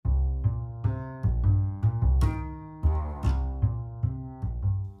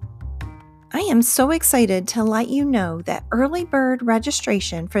I am so excited to let you know that early bird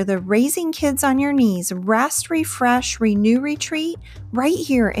registration for the Raising Kids on Your Knees Rest, Refresh, Renew Retreat right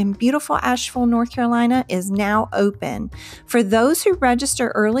here in beautiful Asheville, North Carolina is now open. For those who register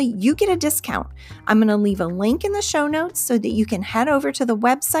early, you get a discount. I'm going to leave a link in the show notes so that you can head over to the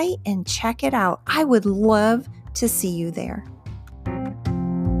website and check it out. I would love to see you there.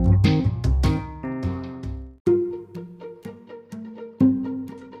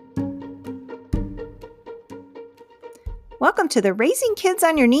 Welcome to the Raising Kids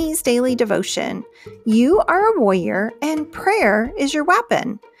on Your Knees daily devotion. You are a warrior and prayer is your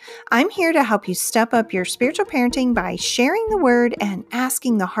weapon. I'm here to help you step up your spiritual parenting by sharing the word and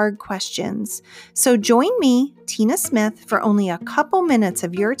asking the hard questions. So join me, Tina Smith, for only a couple minutes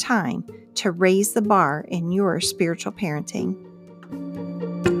of your time to raise the bar in your spiritual parenting.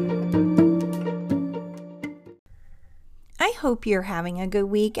 I hope you're having a good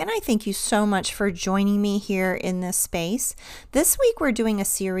week, and I thank you so much for joining me here in this space. This week, we're doing a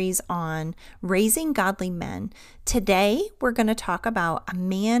series on raising godly men. Today, we're going to talk about a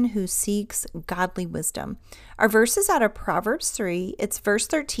man who seeks godly wisdom. Our verse is out of Proverbs 3. It's verse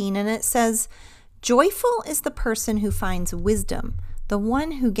 13, and it says, "Joyful is the person who finds wisdom, the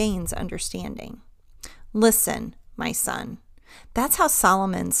one who gains understanding." Listen, my son. That's how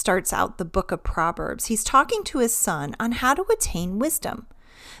Solomon starts out the book of Proverbs. He's talking to his son on how to attain wisdom.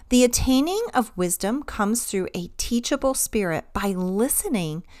 The attaining of wisdom comes through a teachable spirit by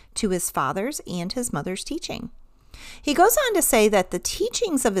listening to his father's and his mother's teaching. He goes on to say that the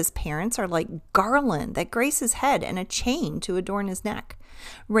teachings of his parents are like garland that grace his head and a chain to adorn his neck.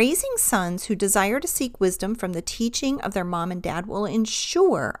 Raising sons who desire to seek wisdom from the teaching of their mom and dad will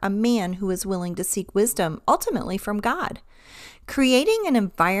ensure a man who is willing to seek wisdom ultimately from God. Creating an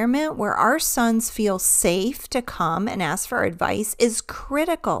environment where our sons feel safe to come and ask for advice is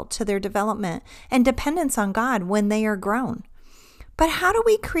critical to their development and dependence on God when they are grown. But how do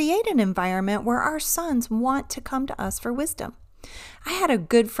we create an environment where our sons want to come to us for wisdom? I had a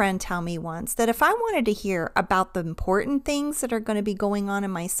good friend tell me once that if I wanted to hear about the important things that are going to be going on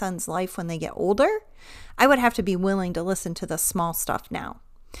in my son's life when they get older, I would have to be willing to listen to the small stuff now.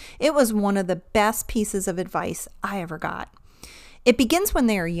 It was one of the best pieces of advice I ever got. It begins when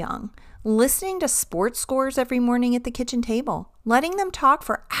they are young, listening to sports scores every morning at the kitchen table, letting them talk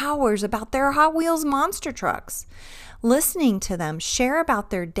for hours about their Hot Wheels monster trucks, listening to them share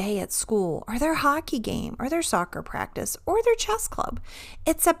about their day at school or their hockey game or their soccer practice or their chess club.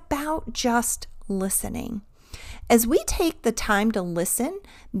 It's about just listening. As we take the time to listen,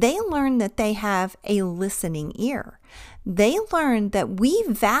 they learn that they have a listening ear. They learn that we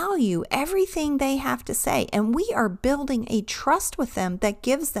value everything they have to say, and we are building a trust with them that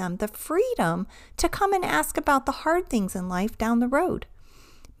gives them the freedom to come and ask about the hard things in life down the road.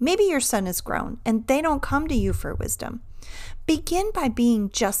 Maybe your son is grown and they don't come to you for wisdom. Begin by being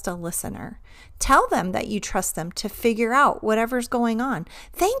just a listener. Tell them that you trust them to figure out whatever's going on.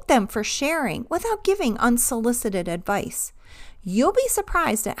 Thank them for sharing without giving unsolicited advice. You'll be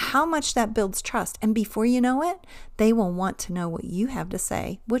surprised at how much that builds trust, and before you know it, they will want to know what you have to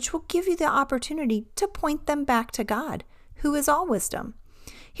say, which will give you the opportunity to point them back to God, who is all wisdom.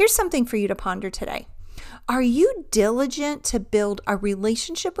 Here's something for you to ponder today. Are you diligent to build a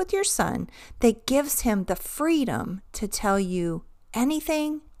relationship with your son that gives him the freedom to tell you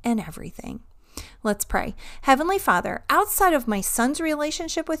anything and everything? Let's pray. Heavenly Father, outside of my son's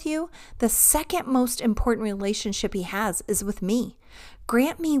relationship with you, the second most important relationship he has is with me.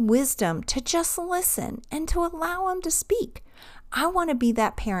 Grant me wisdom to just listen and to allow him to speak. I want to be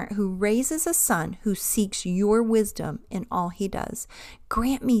that parent who raises a son who seeks your wisdom in all he does.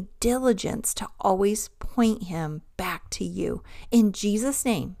 Grant me diligence to always point him back to you. In Jesus'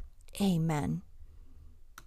 name, amen.